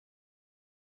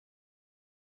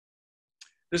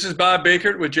This is Bob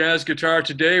Bakert with Jazz Guitar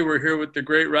Today. We're here with the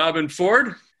great Robben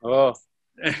Ford. Oh,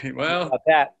 Well, about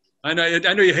that. I know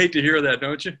you hate to hear that,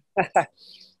 don't you?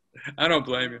 I don't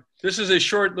blame you. This is a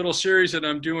short little series that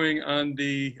I'm doing on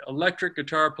the electric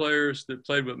guitar players that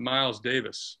played with Miles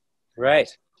Davis. Right.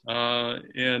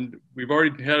 And we've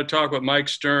already had a talk with Mike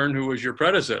Stern, who was your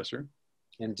predecessor.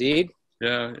 Indeed.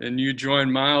 Yeah, and you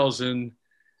joined Miles in,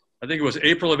 I think it was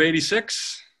April of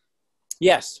 '86.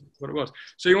 Yes. What it was.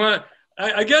 So you want to,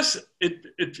 I guess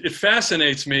it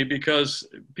fascinates me because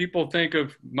people think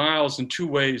of Miles in two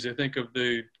ways. They think of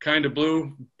the Kind of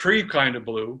Blue, pre-Kind of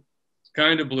Blue,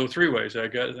 Kind of Blue three ways, I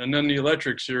guess, and then the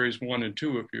Electric Series 1 and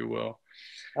 2, if you will.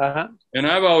 Uh-huh. And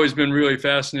I've always been really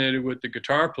fascinated with the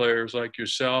guitar players like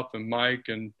yourself and Mike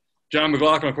and John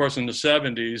McLaughlin, of course, in the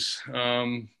 '70s,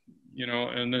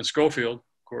 and then Schofield,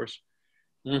 of course.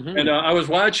 Mm-hmm. And I was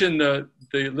watching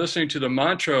listening to the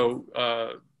Montreux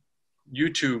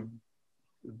YouTube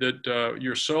that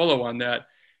your solo on that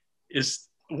is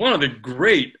one of the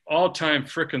great all-time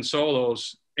frickin'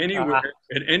 solos anywhere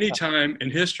at any time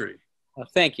in history. Well,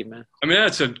 thank you, man. I mean,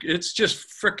 it's just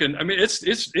frickin'. I mean,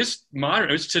 it's modern.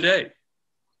 It's today.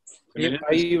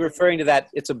 Are you referring to that?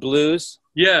 It's a blues.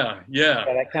 Yeah.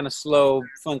 That kind of slow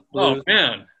funk blues. Oh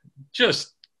man,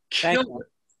 just killed it.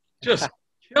 Just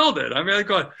killed it. I mean, I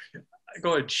go,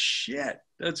 shit,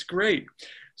 that's great.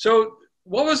 So,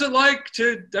 what was it like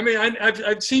to? I mean,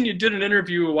 I've seen you did an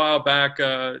interview a while back,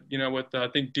 with I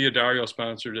think Diodario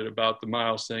sponsored it about the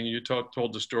Miles thing. You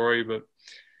told the story, but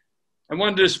I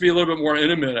wanted this to be a little bit more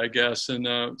intimate, I guess.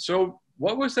 And so,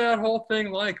 what was that whole thing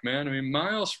like, man? I mean,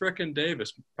 Miles frickin'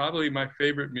 Davis, probably my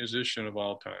favorite musician of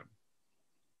all time.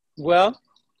 Well,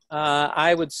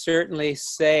 I would certainly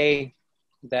say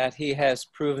that he has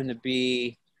proven to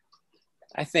be,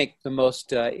 I think, the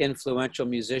most influential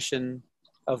musician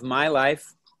of my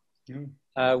life.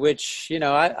 Which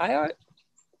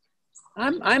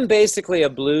I'm basically a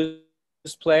blues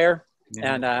player,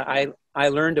 and I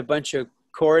learned a bunch of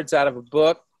chords out of a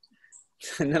book,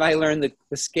 and then I learned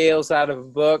the scales out of a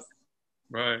book,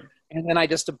 right? And then I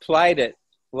just applied it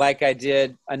like I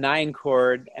did a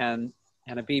 9-chord and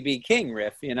a B.B. King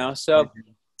riff, So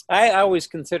I always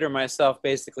consider myself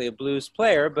basically a blues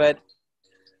player, but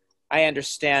I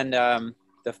understand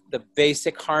the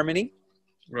basic harmony.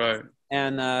 Right.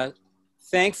 And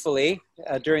thankfully,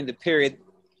 during the period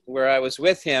where I was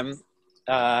with him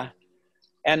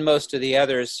and most of the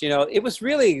others, it was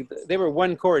really, they were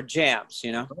 1-chord jams,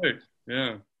 Right.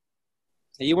 Yeah.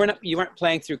 You weren't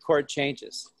playing through chord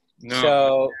changes. No.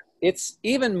 So it's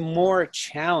even more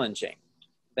challenging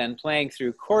than playing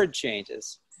through chord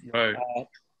changes. Right.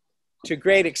 To a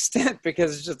great extent,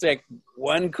 because it's just like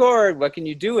 1 chord. What can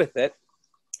you do with it?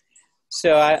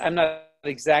 So I'm not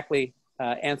exactly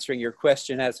answering your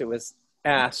question as it was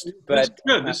asked, but that's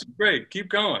good. This is great. Keep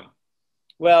going.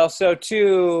 Well, so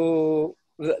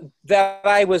that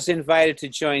I was invited to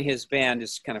join his band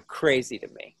is kind of crazy to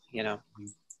me,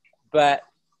 But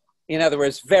in other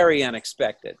words, very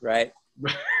unexpected, right?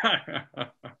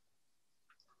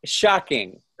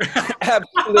 Shocking.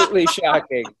 Absolutely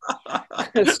shocking.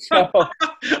 So,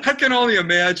 I can only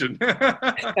imagine.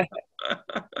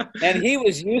 And he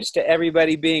was used to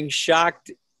everybody being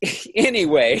shocked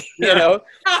anyway,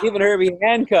 Even Herbie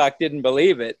Hancock didn't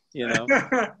believe it,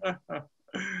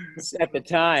 at the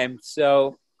time.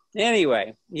 So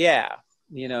anyway,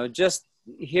 just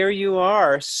here you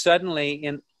are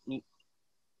suddenly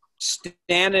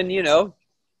standing,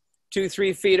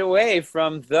 2-3 feet away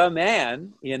from the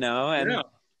man, and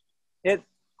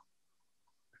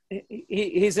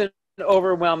he's an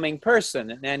overwhelming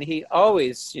person, and he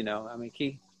always,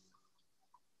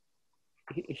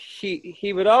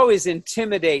 he would always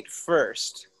intimidate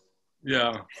first,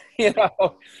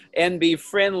 and be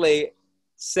friendly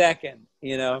second,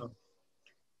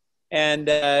 and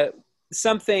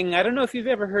something, I don't know if you've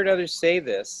ever heard others say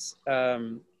this,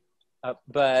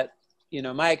 but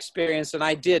my experience, and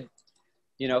I did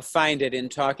find it in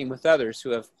talking with others who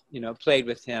have played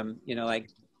with him, like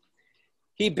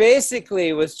he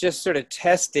basically was just sort of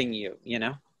testing you,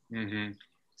 Mm-hmm.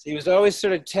 So he was always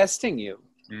sort of testing you.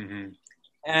 Mm-hmm.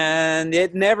 And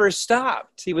it never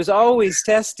stopped. He was always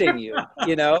testing you,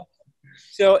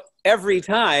 So every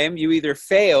time you either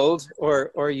failed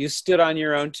or you stood on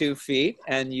your own 2 feet,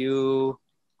 and you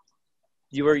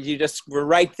just were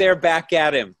right there back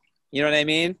at him. You know what I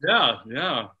mean?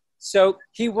 Yeah. So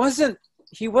he wasn't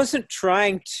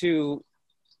trying to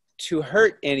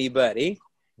hurt anybody.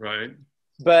 Right.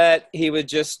 But he would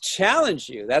just challenge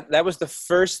you. That was the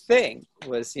first thing,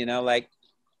 was, like,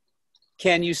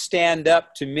 can you stand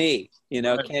up to me?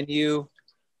 Right. Can you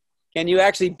can you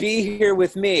actually be here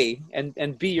with me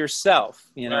and be yourself,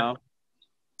 you know? Right.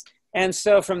 And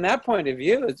so from that point of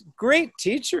view, it's a great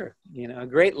teacher, you know, a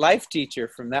great life teacher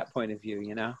from that point of view,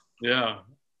 you know? Yeah.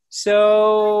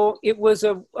 So it was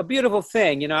a beautiful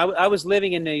thing. You know, I was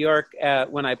living in New York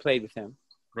when I played with him.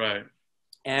 Right.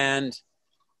 And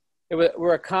it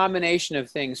were a combination of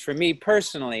things. For me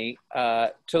personally,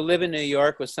 to live in New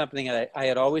York was something that I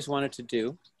had always wanted to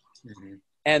do. Mm-hmm.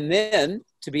 And then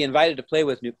to be invited to play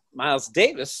with Miles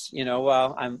Davis, you know,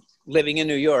 while I'm living in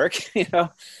New York, you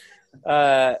know,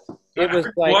 it was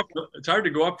like... It's hard to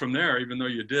go up from there, even though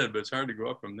you did, but it's hard to go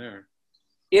up from there.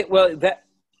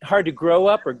 Hard to grow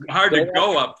up or hard to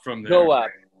go up from there. Go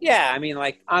up. Yeah, I mean,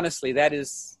 like, honestly,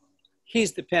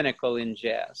 he's the pinnacle in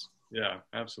jazz. Yeah,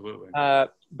 absolutely.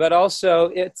 But also,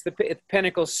 it's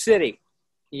pinnacle city.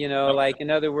 You know, like,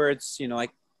 in other words, you know, like,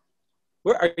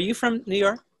 where are you from? New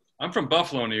York? I'm from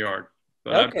Buffalo, New York.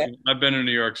 But okay. I've been in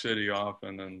New York City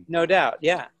often, and no doubt,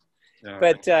 yeah.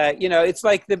 But you know, it's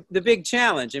like the big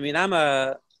challenge. I mean, I'm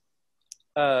at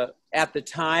the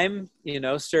time, you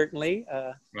know, certainly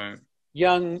right.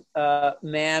 Young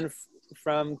man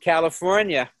from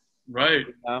California, right?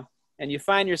 You know? And you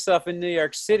find yourself in New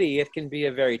York City, it can be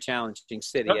a very challenging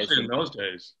city. Especially in those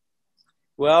days.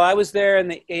 Well, I was there in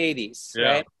the 80s, yeah.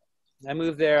 Right? I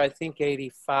moved there, I think,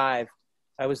 85.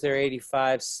 I was there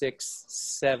 85, 6,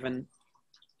 7.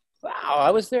 Wow,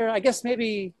 I was there, I guess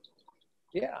maybe,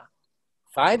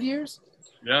 5 years?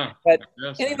 Yeah. But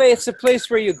anyway, it's a place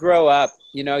where you grow up.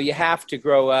 You know, you have to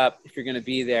grow up if you're going to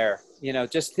be there. You know,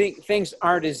 just things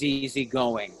aren't as easy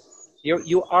going.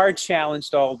 You are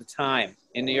challenged all the time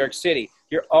in New York City.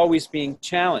 You're always being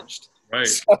challenged. Right.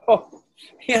 So,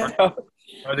 you know.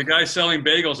 Or the guy selling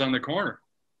bagels on the corner.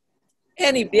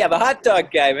 The hot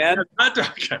dog guy, man. Yeah, hot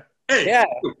dog guy. Hey. Yeah.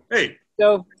 Hey.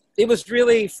 So it was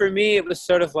really, for me, it was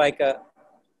sort of like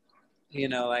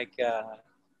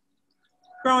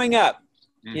growing up.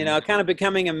 Mm-hmm. You know, kind of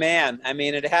becoming a man. I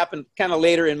mean, it happened kind of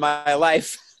later in my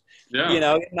life. Yeah. You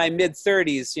know, in my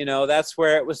mid-30s, you know, that's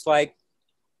where it was like,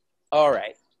 all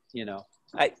right, you know,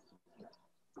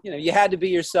 you had to be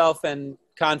yourself and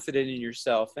confident in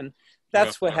yourself. And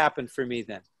that's what happened for me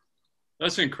then.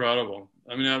 That's incredible.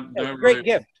 I mean, that great really,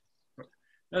 gift.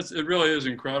 It really is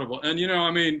incredible. And, you know,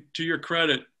 I mean, to your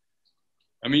credit,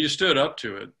 I mean, you stood up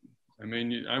to it. I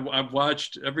mean, I've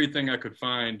watched everything I could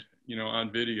find, you know,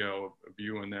 on video of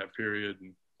you in that period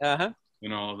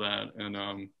and all of that.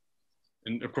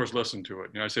 And of course, listen to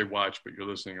it. You know, I say watch, but you're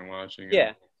listening and watching.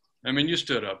 Yeah. I mean, you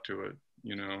stood up to it.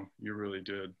 You know, you really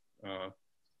did.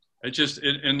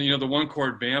 And you know, the one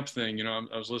chord vamp thing. You know,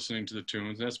 I was listening to the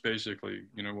tunes. That's basically,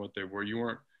 you know, what they were. You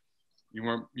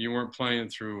weren't playing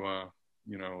through,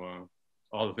 you know,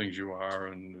 all the things you are,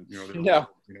 and you know, they're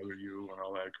you and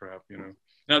all that crap. You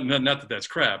know, not that that's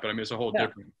crap, but I mean, it's a whole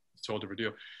different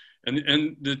deal. And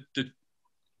the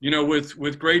you know,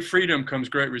 with great freedom comes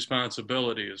great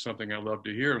responsibility is something I love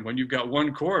to hear. And when you've got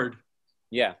one chord,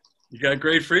 you got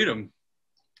great freedom.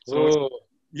 So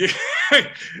yeah,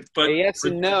 but yes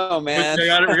and no, man. But they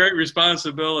got a great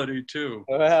responsibility too.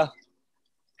 Well,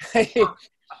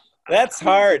 that's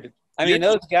hard. I mean,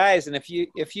 those guys, and if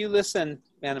you listen,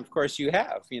 and of course you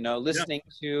have, you know, listening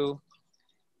to,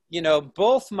 you know,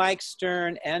 both Mike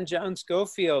Stern and John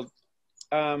Scofield,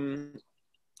 you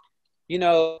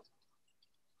know,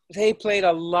 they played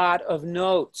a lot of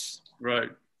notes. Right.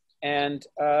 And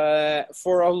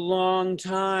for a long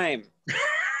time.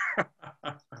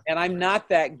 And I'm not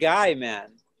that guy, man,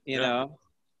 you know.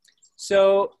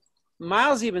 So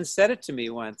Miles even said it to me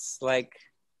once. Like,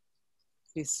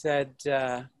 he said,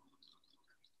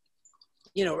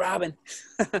 you know, Robben,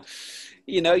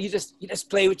 you know, you just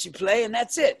play what you play and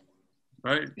that's it.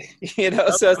 Right. You know,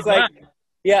 so it's like,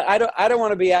 I don't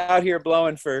want to be out here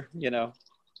blowing for, you know,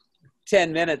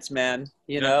 10 minutes, man.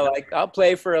 You know, like I'll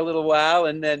play for a little while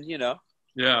and then, you know,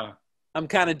 I'm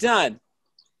kind of done.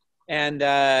 And,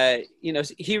 you know,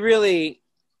 he really,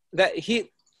 that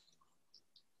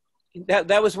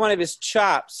was one of his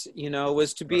chops, you know,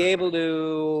 was to be able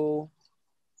to,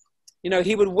 you know,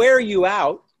 he would wear you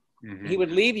out. Mm-hmm. He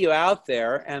would leave you out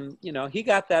there. And, you know, he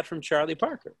got that from Charlie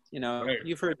Parker. You know,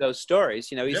 you've heard those stories.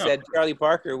 You know, he said Charlie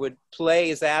Parker would play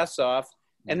his ass off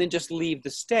and then just leave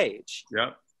the stage.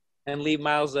 Yeah. And leave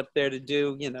Miles up there to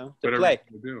do, you know, to whatever play.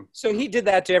 Do. So he did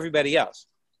that to everybody else.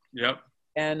 Yep.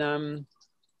 And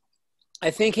I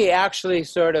think he actually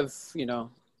sort of, you know,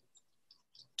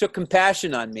 took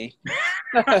compassion on me.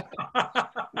 And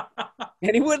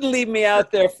he wouldn't leave me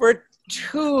out there for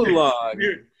too long.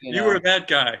 You were that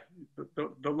guy,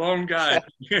 the lone guy,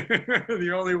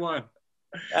 the only one.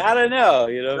 I don't know,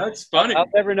 you know. That's funny. I'll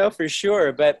never know for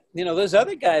sure. But, you know, those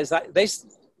other guys,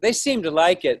 they seem to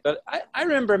like it. But I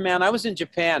remember, man, I was in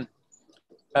Japan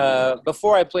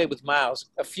before I played with Miles,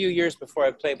 a few years before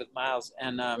I played with Miles.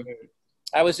 And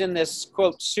I was in this,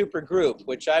 quote, super group,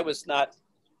 which I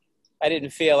didn't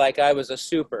feel like I was a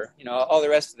super. You know, all the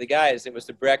rest of the guys, it was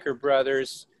the Brecker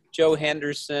brothers, Joe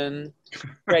Henderson,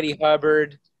 Freddie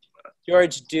Hubbard,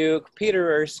 George Duke,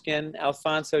 Peter Erskine,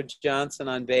 Alfonso Johnson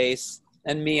on bass,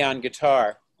 and me on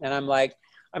guitar. And I'm like,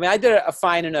 I mean, I did a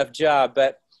fine enough job,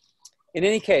 but in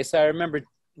any case, I remember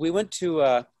we went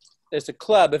to, there's a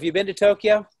club. Have you been to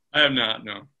Tokyo? I have not,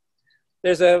 no.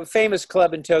 There's a famous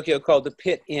club in Tokyo called the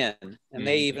Pit Inn, and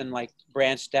they even like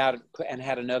branched out and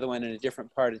had another one in a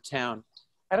different part of town.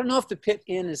 I don't know if the Pit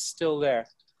Inn is still there,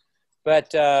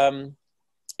 but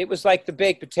it was like the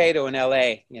baked potato in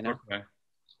LA, you know. Okay.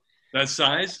 That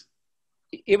size?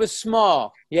 It was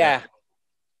small, yeah.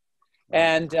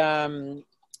 And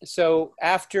so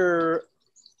after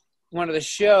one of the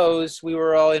shows, we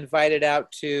were all invited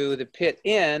out to the Pit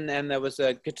Inn, and there was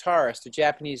a guitarist, a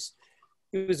Japanese,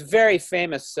 he was a very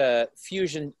famous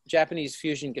Japanese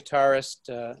fusion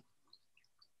guitarist,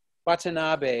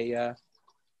 Watanabe,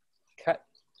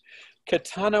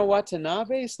 Katana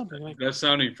Watanabe, something like that. That's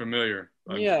sounding familiar.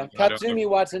 Yeah, Katsumi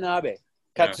Watanabe,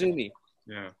 Katsumi.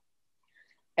 Yeah.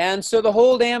 And so the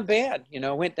whole damn band, you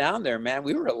know, went down there, man.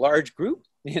 We were a large group,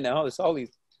 you know. It's all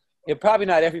these, probably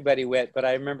not everybody went, but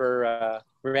I remember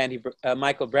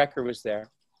Michael Brecker was there.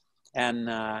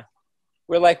 And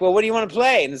we're like, well, what do you want to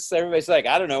play? And everybody's like,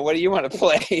 I don't know. What do you want to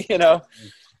play? You know?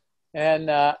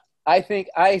 And I think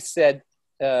I said,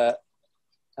 so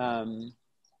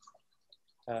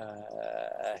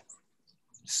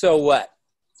what?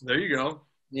 There you go.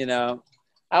 You know,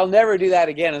 I'll never do that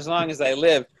again as long as I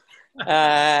live.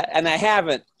 And I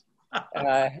haven't.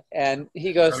 And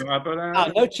he goes,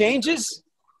 oh, no changes?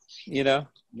 You know?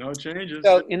 No changes.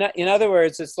 So in other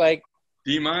words, it's like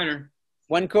D minor.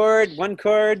 One chord,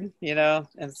 you know.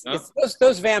 And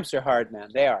those vamps are hard, man.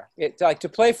 They are. It's like to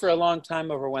play for a long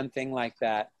time over one thing like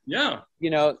that. Yeah. You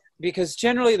know, because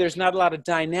generally there's not a lot of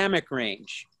dynamic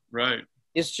range. Right.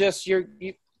 It's just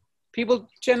people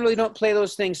generally don't play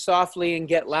those things softly and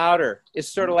get louder. It's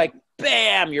sort of like,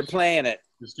 bam, you're playing it.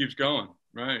 Just keeps going.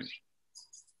 Right.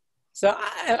 So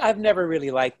I've never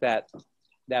really liked that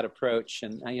approach.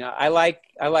 And, you know, I like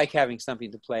having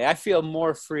something to play. I feel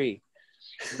more free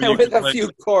with a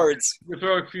few chords. You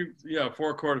throw a few,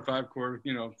 4-chord, 5-chord,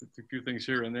 you know, a few things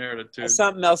here and there to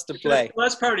something else to play.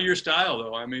 That's part of your style,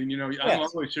 though. I mean, you know, I'm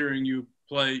always hearing you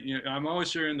play. You know, I'm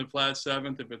always hearing the flat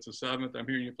seventh. If it's a seventh, I'm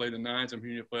hearing you play the nines. I'm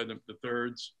hearing you play the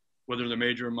thirds, whether they're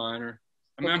major or minor.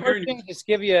 I mean, I'm hearing you just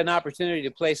give you an opportunity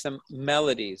to play some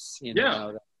melodies. You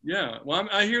know? Yeah. Well,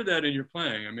 I hear that in your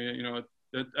playing. I mean, you know,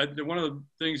 one of the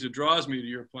things that draws me to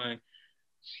your playing,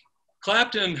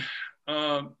 Clapton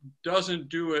doesn't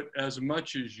do it as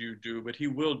much as you do, but he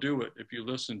will do it if you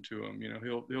listen to him. You know,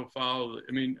 he'll follow.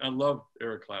 I mean, I love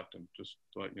Eric Clapton. Just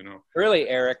to let you know. Early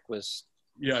Eric was.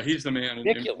 Yeah, he's the man.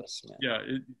 Ridiculous, man. Yeah,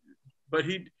 but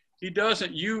he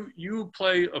doesn't. You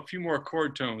play a few more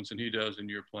chord tones than he does in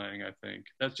your playing. I think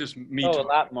that's just me. Oh, a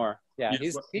lot more. Yeah,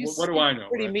 he's what do I know?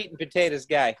 Pretty meat and potatoes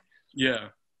guy. Yeah.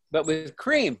 But with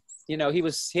Cream, you know, he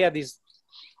had this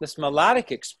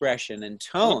melodic expression and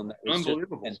tone that was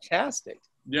unbelievable, fantastic.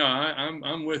 Yeah,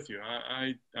 I'm with you.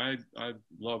 I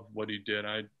love what he did.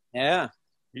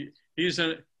 He's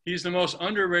the most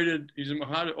underrated. He's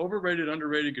the overrated,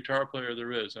 underrated guitar player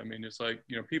there is. I mean, it's like,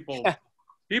 you know, people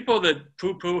that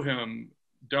poo-poo him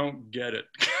don't get it.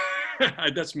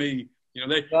 That's me. You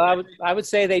know, Well, I would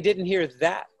say they didn't hear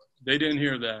that. They didn't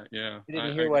hear that. Yeah. They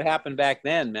didn't hear what happened back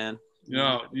then, man.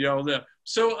 No,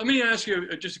 So let me ask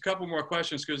you just a couple more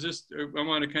questions, because I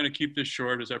want to kind of keep this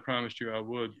short, as I promised you I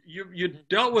would. You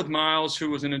dealt with Miles,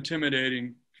 who was an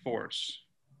intimidating force,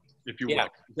 if you will.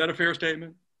 Is that a fair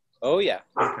statement? Oh, yeah.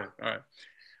 Okay, all right.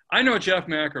 I know Jeff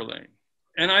McErlane,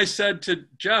 and I said to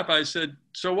Jeff,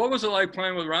 so what was it like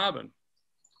playing with Robben?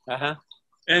 Uh-huh.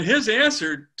 And his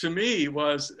answer to me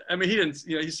was, I mean, he didn't,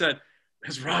 you know, he said,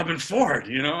 it's Robben Ford,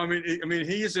 you know? I mean,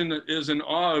 he is in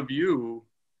awe of you.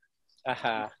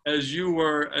 Uh-huh. As you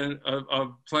were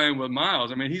of playing with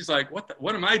Miles. I mean, he's like,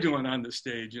 what am I doing on this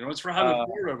stage? You know, it's Robben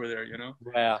Ford over there, you know?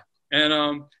 Yeah.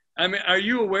 And, I mean, are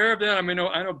you aware of that? I mean,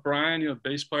 I know Brian, you know,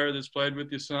 bass player that's played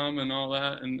with you some and all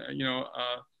that. And, you know,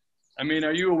 I mean,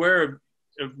 are you aware of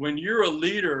when you're a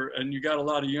leader and you got a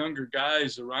lot of younger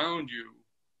guys around you,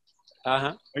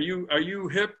 uh-huh, are you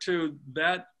hip to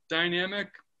that dynamic?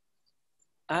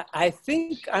 I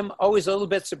think I'm always a little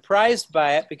bit surprised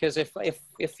by it, because if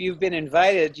you've been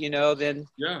invited, you know, then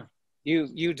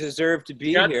You deserve to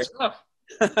be Got here. stuff.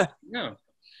 Yeah.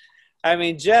 I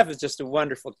mean, Jeff is just a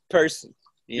wonderful person.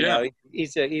 You Yeah. know,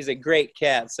 he's a great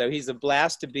cat. So he's a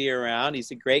blast to be around.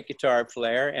 He's a great guitar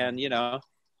player, and you know,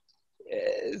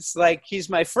 it's like he's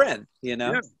my friend. You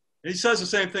know. Yeah. He says the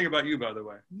same thing about you, by the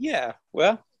way. Yeah.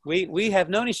 Well, we have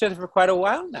known each other for quite a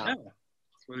while now. Yeah.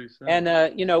 That's what he said.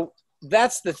 And you know,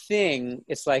 that's the thing.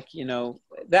 It's like, you know,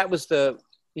 that was the,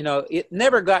 you know, it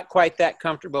never got quite that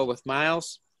comfortable with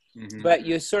Miles, Mm-hmm. but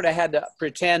you sort of had to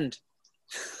pretend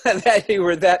that you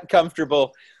were that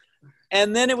comfortable.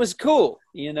 And then it was cool,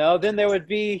 you know. Then there would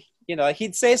be, you know,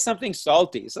 he'd say something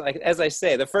salty. So like, as I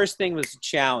say, the first thing was a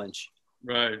challenge,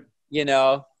 Right. you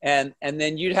know, and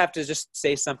then you'd have to just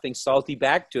say something salty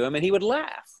back to him and he would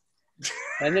laugh.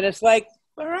 And then it's like,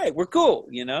 all right, we're cool,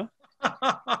 you know.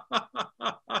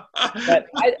 But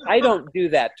I don't do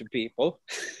that to people.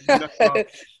 No.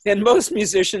 And most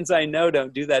musicians I know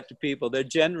don't do that to people. They're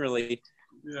generally,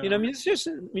 Yeah. you know,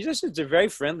 musicians are very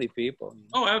friendly people.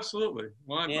 Oh, absolutely.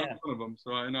 Well, I'm Yeah. one of them,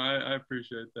 so I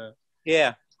appreciate that.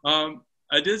 Yeah.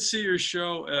 I did see your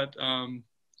show at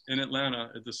in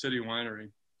Atlanta at the City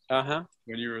Winery Uh-huh.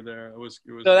 when you were there. It was.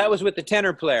 So that was with the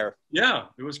tenor player. Yeah,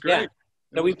 it was great. Yeah.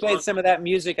 So we played some of that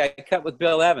music I cut with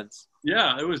Bill Evans.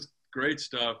 Yeah, it was great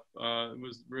stuff. It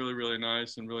was really, really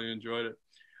nice and really enjoyed it.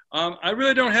 I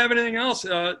really don't have anything else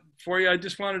for you. I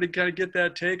just wanted to kind of get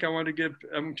that take. I'm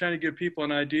trying to give people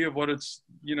an idea of what it's,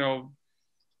 you know,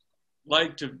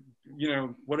 like to, you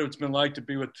know, what it's been like to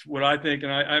be with what I think.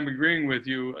 And I'm agreeing with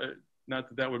you, not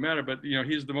that that would matter, but, you know,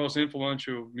 he's the most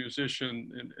influential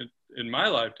musician in my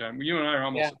lifetime. You and I are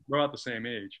almost about the same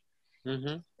age.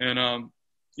 Mm-hmm. And,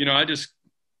 you know, I just,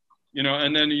 you know,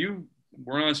 and then you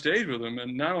were on stage with him,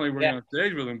 and not only were you on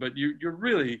stage with him, but you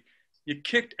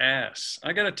kicked ass.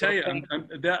 I got to tell you,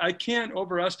 I can't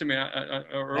overestimate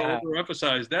or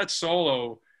overemphasize that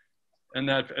solo, and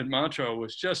Montreux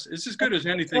was just, it's as good as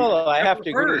anything. Solo, I have to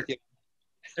agree with you.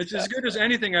 It's as good as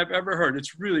anything I've ever heard.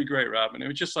 It's really great, Robben. It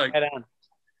was just like, right on.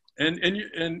 and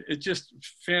it's just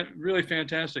really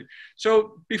fantastic.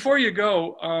 So before you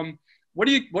go, what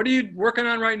are you working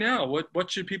on right now?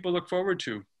 What should people look forward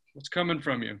to? What's coming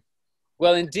from you?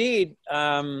 Well, indeed,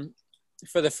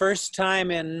 for the first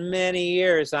time in many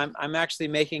years, I'm actually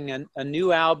making a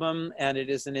new album, and it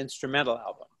is an instrumental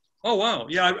album. Oh wow!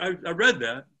 Yeah, I read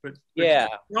that, but yeah,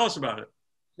 tell us about it.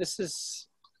 It's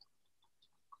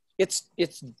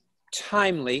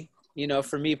timely, you know,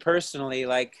 for me personally.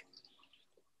 Like,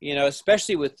 you know,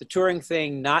 especially with the touring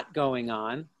thing not going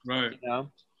on, right? You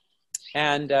know,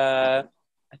 and I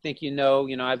think you know,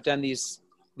 I've done these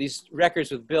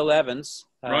records with Bill Evans,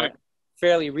 right?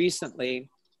 Fairly recently.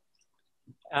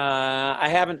 I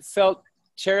haven't felt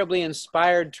terribly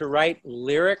inspired to write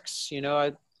lyrics. You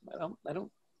know,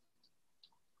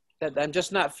 I'm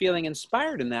just not feeling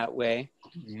inspired in that way.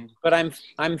 Mm-hmm. But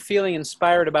I'm feeling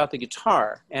inspired about the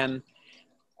guitar, and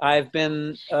I've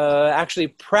been actually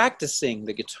practicing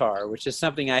the guitar, which is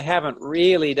something I haven't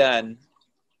really done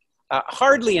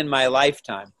hardly in my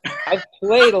lifetime. I've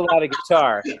played a lot of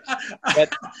guitar,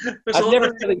 but I've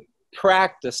never really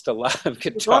practiced a lot of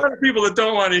guitar. There's a lot of people that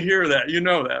don't want to hear that. You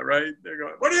know that, right? They're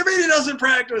going, "What do you mean he doesn't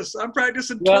practice? I'm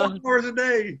practicing 12 hours a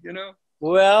day." You know.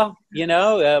 Well, you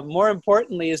know, more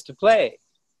importantly is to play.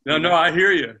 No, I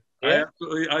hear you. Yeah.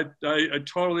 I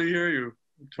totally hear you.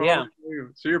 Hear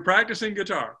you. So you're practicing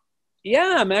guitar?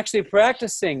 Yeah, I'm actually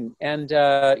practicing, and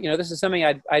you know, this is something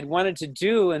I'd wanted to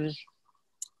do, and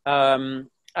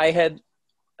I had.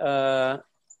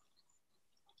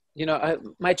 You know,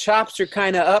 my chops are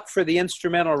kind of up for the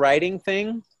instrumental writing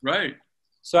thing. Right.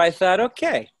 So I thought,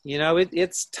 okay, you know,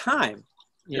 it's time,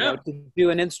 you know, to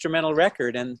do an instrumental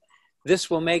record. And this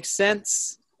will make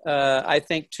sense, I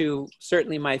think, to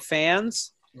certainly my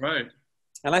fans. Right.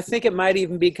 And I think it might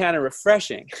even be kind of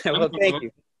refreshing. Well, thank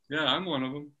you. Yeah, I'm one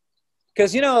of them.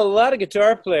 Because, you know, a lot of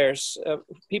guitar players,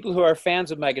 people who are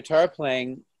fans of my guitar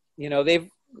playing, you know, they've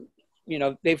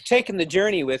taken the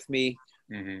journey with me.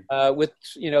 Mm-hmm. With,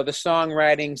 you know, the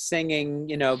songwriting, singing,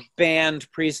 you know,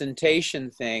 band presentation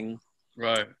thing.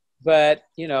 Right. But,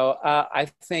 you know, I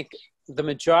think the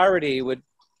majority would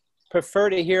prefer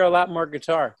to hear a lot more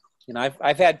guitar. You know,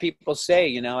 I've had people say,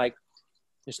 you know, like,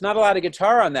 there's not a lot of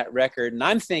guitar on that record. And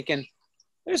I'm thinking,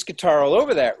 there's guitar all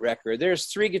over that record. There's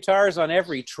 3 guitars on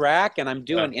every track, and I'm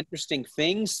doing interesting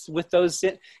things with those,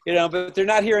 you know, but they're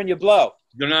not hearing you blow.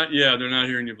 They're not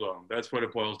hearing you blow. That's what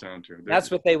it boils down to. That's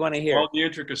what they want to hear. All the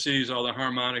intricacies, all the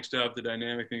harmonic stuff, the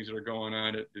dynamic things that are going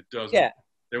on, it doesn't. Yeah.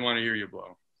 They want to hear you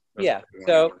blow. That's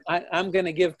so I'm going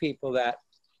to give people that.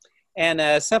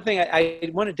 And something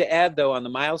I wanted to add, though, on the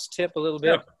Miles tip a little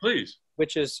bit. Yeah, please.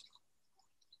 Which is,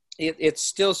 it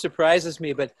still surprises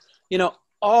me. But, you know,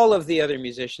 all of the other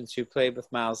musicians who played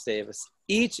with Miles Davis,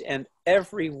 each and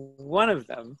every one of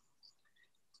them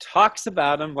talks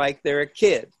about him like they're a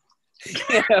kid.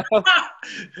 You know?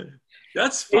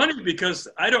 That's funny because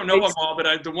I don't know them all,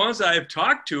 but the ones I have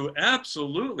talked to,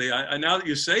 absolutely. Now that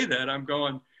you say that, I'm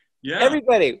going, yeah.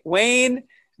 Everybody, Wayne,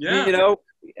 yeah. you know,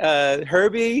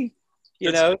 Herbie,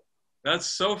 That's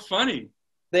so funny.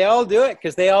 They all do it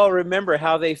because they all remember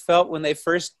how they felt when they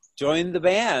first joined the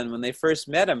band, when they first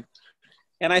met him.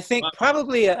 And I think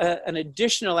probably an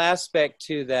additional aspect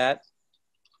to that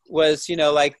was, you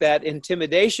know, like that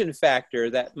intimidation factor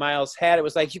that Miles had. It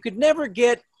was like you could never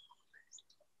get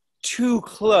too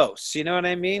close, you know what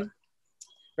I mean?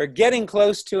 Or getting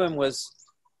close to him was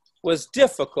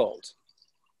difficult.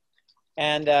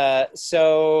 And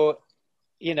so,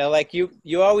 you know, like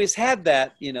you always had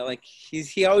that, you know, like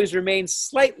he always remained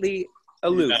slightly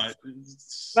aloof,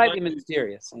 slightly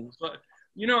mysterious.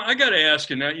 You know, I got to ask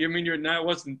you now. I mean, I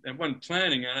wasn't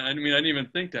planning. I mean, I didn't even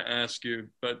think to ask you,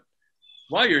 but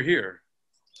while you're here,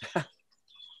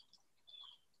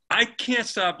 I can't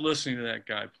stop listening to that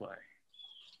guy play.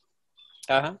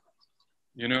 Uh-huh.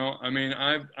 You know, I mean,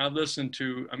 I listened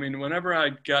to, I mean, whenever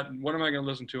what am I going to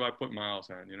listen to? I put Miles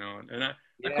on, you know, and I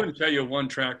couldn't tell you one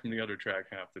track from the other track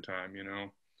half the time, you know.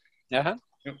 Uh-huh.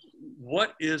 You know,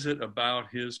 what is it about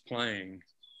his playing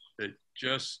that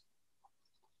just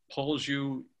pulls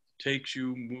you, takes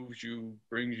you, moves you,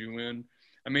 brings you in?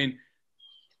 I mean,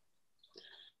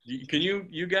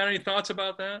 you got any thoughts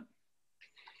about that?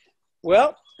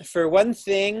 Well, for one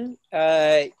thing,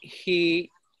 he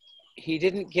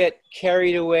didn't get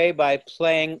carried away by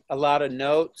playing a lot of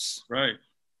notes. Right.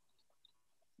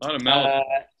 A lot of melody.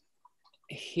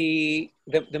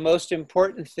 The most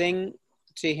important thing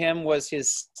to him was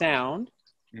his sound.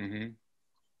 Mm-hmm.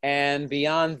 And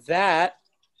beyond that,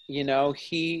 you know,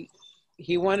 he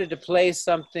wanted to play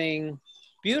something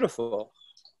beautiful.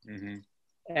 Mm-hmm.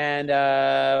 And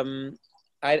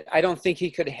I don't think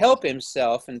he could help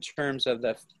himself in terms of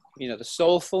the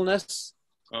soulfulness.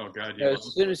 Oh God! Yeah.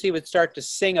 As soon as he would start to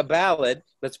sing a ballad,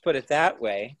 let's put it that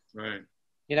way. Right.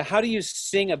 You know, how do you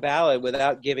sing a ballad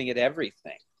without giving it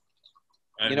everything?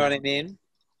 You know what I mean?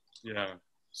 Yeah.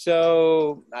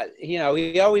 So, you know,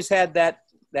 he always had that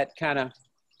kind of,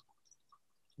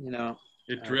 you know.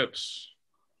 It drips.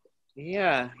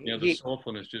 Yeah. Yeah, the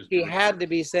soulfulness just. He had to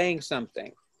be saying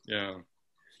something. Yeah.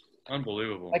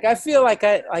 Unbelievable. Like I feel like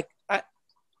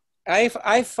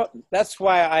that's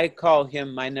why I call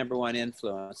him my number one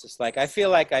influence. It's like I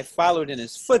feel like I followed in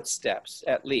his footsteps,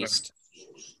 at least,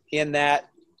 in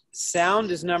that sound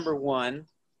is number one.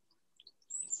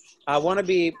 I want to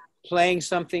be playing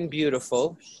something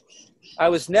beautiful. I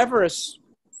was never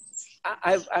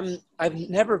I've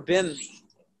never been.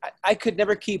 I could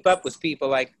never keep up with people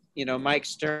like, you know, Mike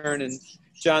Stern and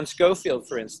John Scofield,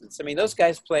 for instance. I mean, those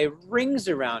guys play rings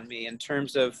around me in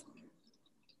terms of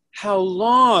how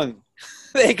long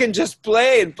they can just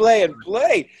play and play and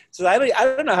play. So I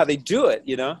don't know how they do it,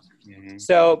 you know? Mm-hmm.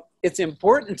 So it's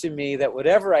important to me that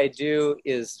whatever I do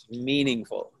is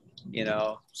meaningful, you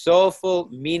know, soulful,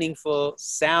 meaningful,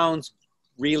 sounds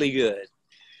really good.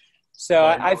 So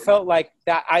I felt like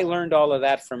that I learned all of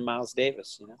that from Miles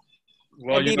Davis, you know?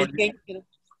 Well,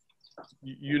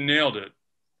 you nailed it.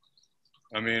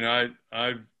 I mean,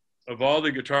 of all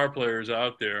the guitar players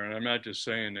out there, and I'm not just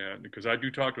saying that because I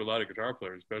do talk to a lot of guitar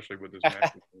players, especially with this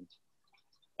microphone.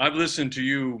 I've listened to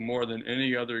you more than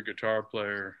any other guitar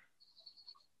player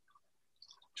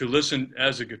to listen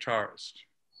as a guitarist.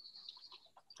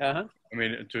 Uh-huh. I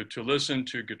mean, to listen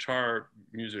to guitar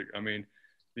music. I mean,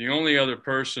 the only other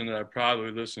person that I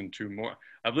probably listened to more,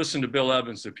 I've listened to Bill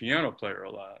Evans, the piano player,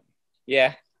 a lot.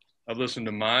 Yeah. I've listened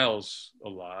to Miles a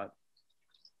lot.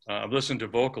 I've listened to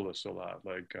vocalists a lot,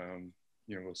 like,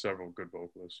 you know, several good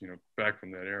vocalists, you know, back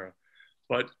from that era.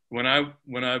 But when I'm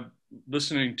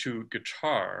listening to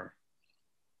guitar,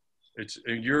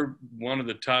 you're one of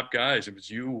the top guys. It was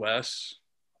you, Wes,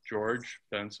 George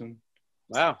Benson.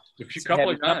 Wow. A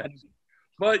couple of guys. Company.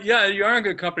 But yeah, you are in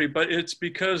good company, but it's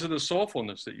because of the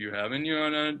soulfulness that you have. And, you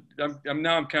know, and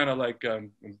I'm kind of like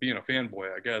being a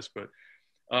fanboy, I guess, but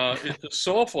it's the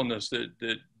soulfulness that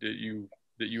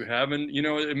you have. And, you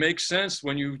know, it makes sense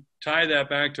when you tie that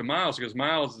back to Miles, because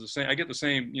Miles is the same. I get the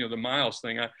same, you know, the Miles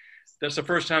thing. That's the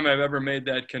first time I've ever made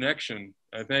that connection.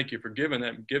 I thank you for giving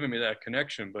me that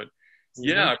connection. But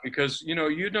yeah, because, you know,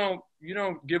 you don't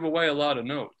give away a lot of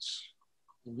notes.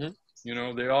 Mm-hmm. You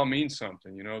know, they all mean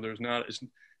something. You know,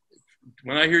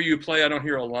 when I hear you play, I don't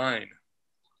hear a line.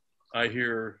 I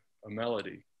hear a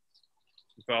melody.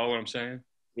 You follow what I'm saying?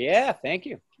 Yeah, thank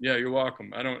you. Yeah, you're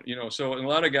welcome. I don't, so in a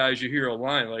lot of guys, you hear a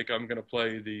line like, "I'm going to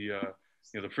play the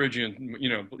Phrygian," you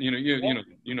know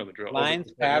the drill.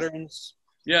 Lines, patterns,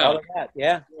 Yeah, all of that.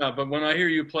 Yeah. yeah. But when I hear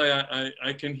you play,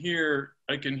 I can hear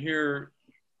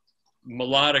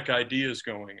melodic ideas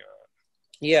going on,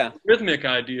 Yeah. rhythmic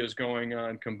ideas going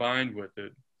on combined with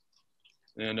it.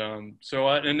 And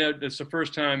it's the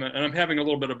first time, and I'm having a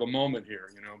little bit of a moment here,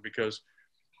 because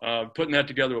putting that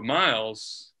together with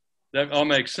Miles, that all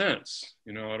makes sense.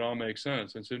 It all makes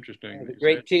sense. It's interesting. A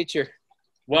great teacher.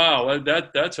 Wow,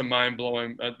 that's a mind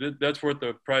blowing. That's worth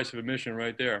the price of admission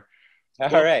right there. All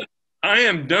Well, right. I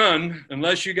am done.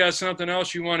 Unless you got something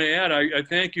else you want to add, I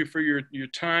thank you for your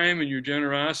time and your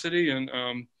generosity, and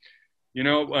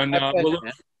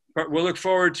we'll look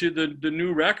forward to the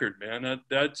new record, man.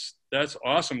 That's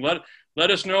awesome. Let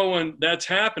us know when that's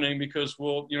happening, because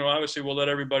obviously we'll let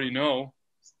everybody know.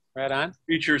 Right on.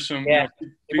 Feature some. Yeah,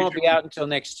 it won't be out until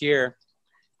next year.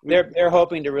 They're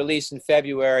hoping to release in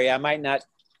February. I might not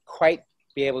quite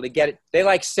be able to get it. They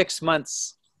like 6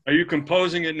 months. Are you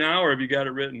composing it now, or have you got it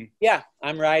written? Yeah,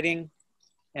 I'm writing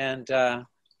and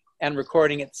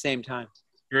recording at the same time.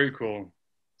 Very cool.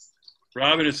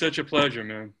 Robben, it's such a pleasure,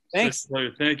 man. Thanks.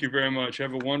 Pleasure. Thank you very much.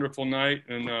 Have a wonderful night,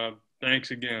 and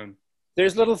thanks again.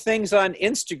 There's little things on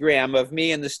Instagram of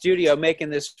me in the studio making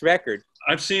this record.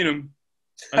 I've seen them.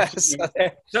 Tell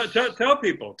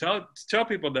people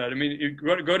that. I mean, you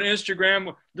go to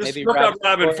Instagram. Just look up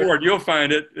Robben Ford. You'll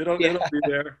find it. It'll be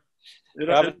there.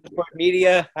 Robben Ford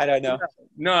Media. I don't know.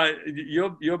 No,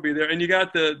 you'll be there. And you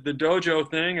got the dojo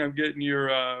thing. I'm getting your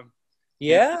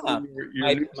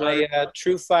my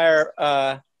True Fire.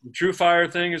 The True Fire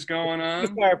thing is going on.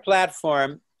 True Fire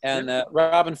platform and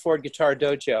Robben Ford Guitar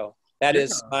Dojo. That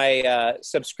is my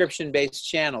subscription-based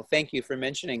channel. Thank you for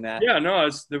mentioning that. Yeah, no,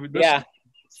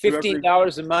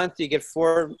 $15 a month. You get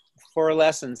four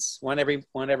lessons, one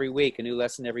every week, a new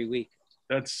lesson every week.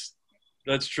 That's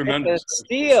tremendous. It's a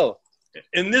steal.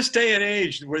 In this day and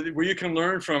age, where you can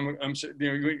learn from,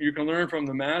 you can learn from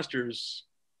the masters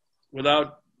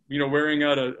without wearing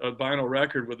out a vinyl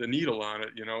record with a needle on it.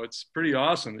 It's pretty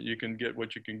awesome that you can get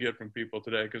what you can get from people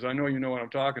today, because I know you know what I'm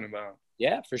talking about.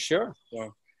 Yeah, for sure.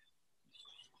 So.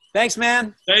 Thanks,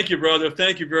 man. Thank you, brother.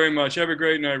 Thank you very much. Have a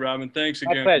great night, Robben. Thanks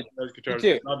again. My pleasure. You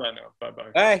too. Bye-bye now.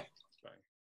 Bye-bye. Bye.